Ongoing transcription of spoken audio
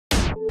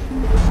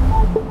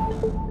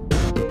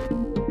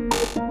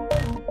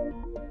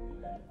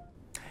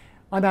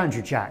I'm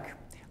Andrew Jack,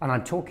 and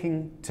I'm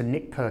talking to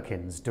Nick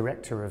Perkins,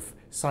 Director of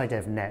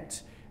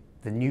SciDevNet,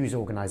 the news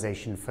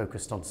organisation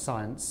focused on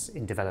science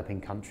in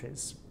developing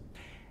countries.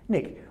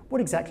 Nick,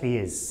 what exactly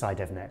is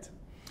SciDevNet?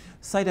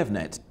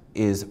 SciDevNet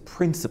is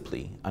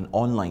principally an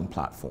online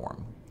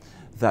platform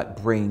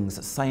that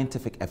brings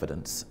scientific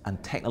evidence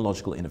and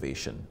technological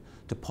innovation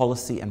to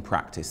policy and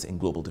practice in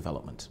global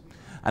development.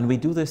 And we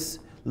do this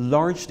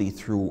largely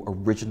through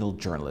original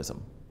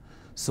journalism.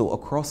 So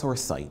across our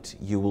site,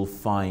 you will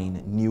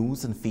find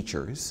news and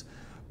features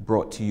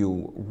brought to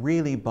you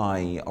really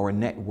by our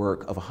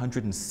network of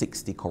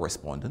 160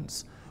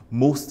 correspondents,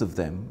 most of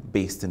them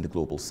based in the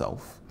Global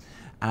South,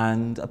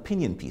 and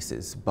opinion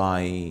pieces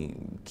by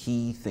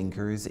key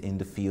thinkers in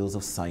the fields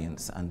of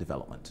science and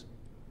development.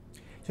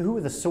 So who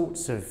are the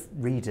sorts of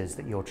readers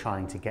that you're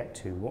trying to get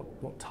to?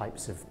 What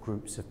types of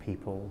groups of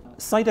people?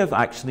 SciDev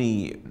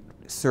actually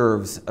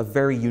serves a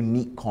very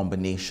unique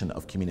combination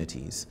of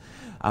communities.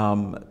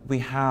 We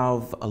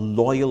have a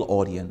loyal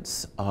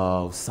audience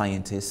of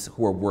scientists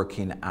who are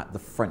working at the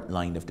front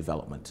line of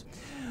development.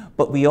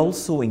 But we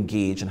also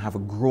engage and have a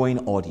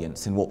growing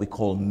audience in what we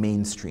call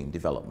mainstream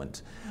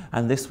development.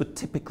 And this would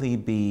typically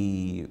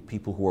be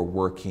people who are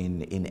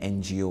working in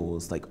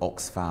NGOs like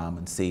Oxfam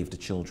and Save the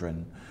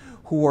Children,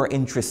 who are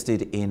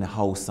interested in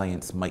how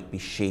science might be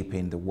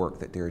shaping the work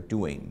that they're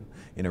doing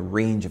in a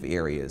range of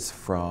areas,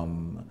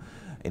 from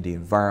in the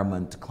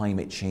environment,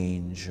 climate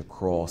change,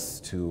 across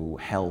to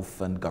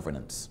health and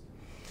governance.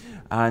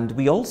 And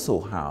we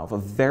also have a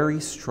very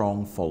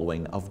strong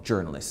following of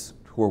journalists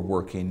who are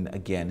working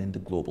again in the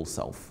Global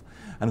South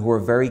and who are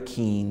very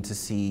keen to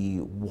see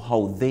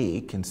how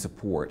they can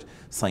support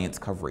science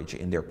coverage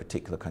in their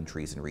particular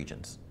countries and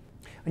regions.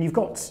 And you've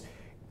got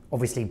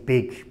obviously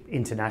big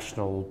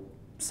international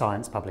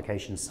science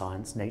publications,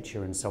 Science,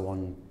 Nature and so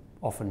on,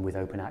 often with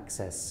open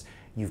access.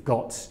 You've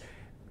got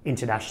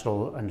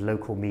international and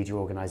local media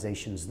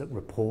organisations that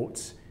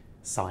report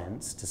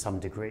science to some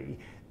degree.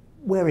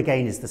 Where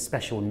again is the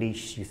special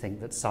niche you think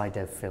that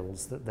SciDev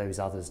fills that those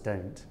others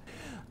don't?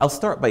 I'll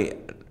start by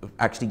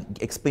actually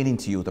explaining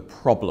to you the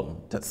problem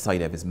that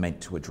SciDev is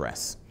meant to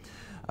address.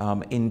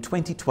 In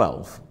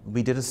 2012,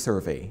 we did a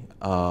survey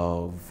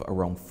of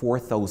around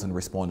 4,000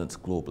 respondents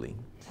globally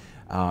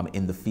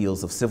in the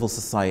fields of civil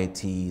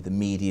society, the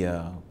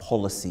media,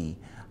 policy,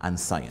 and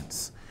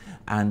science.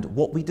 And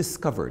what we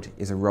discovered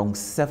is around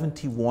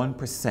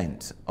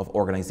 71% of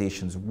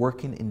organizations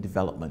working in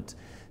development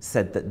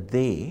said that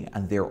they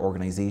and their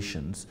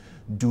organizations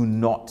do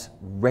not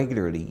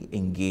regularly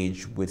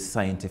engage with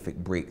scientific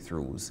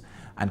breakthroughs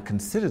and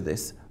consider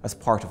this as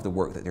part of the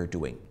work that they're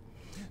doing.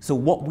 So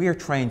what we're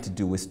trying to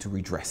do is to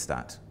redress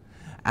that.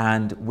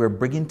 And we're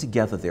bringing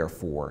together,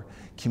 therefore,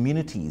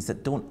 communities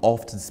that don't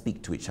often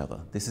speak to each other.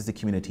 This is the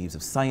communities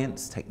of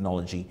science,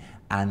 technology,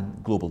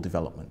 and global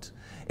development.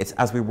 It's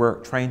as we were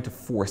trying to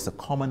force a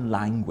common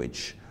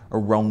language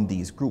around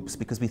these groups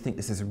because we think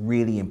this is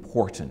really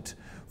important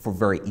for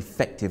very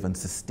effective and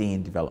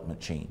sustained development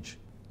change.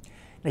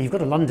 Now, you've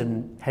got a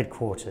London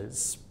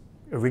headquarters,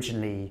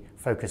 originally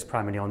focused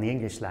primarily on the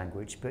English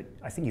language, but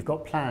I think you've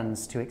got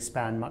plans to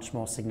expand much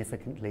more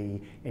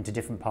significantly into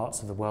different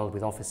parts of the world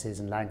with offices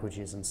and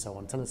languages and so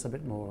on. Tell us a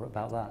bit more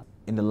about that.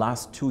 In the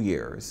last 2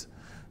 years,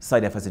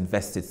 SciDev has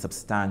invested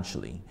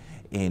substantially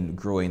in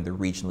growing the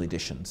regional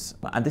editions.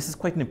 And this is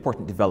quite an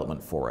important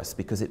development for us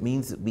because it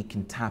means that we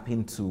can tap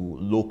into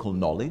local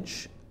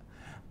knowledge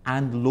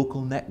and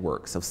local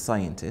networks of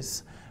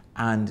scientists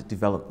and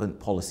development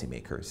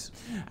policymakers.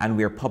 And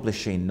we are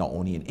publishing not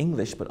only in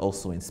English, but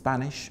also in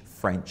Spanish,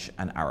 French,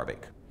 and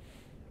Arabic.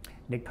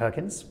 Nick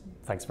Perkins,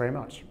 thanks very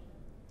much.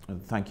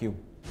 Thank you.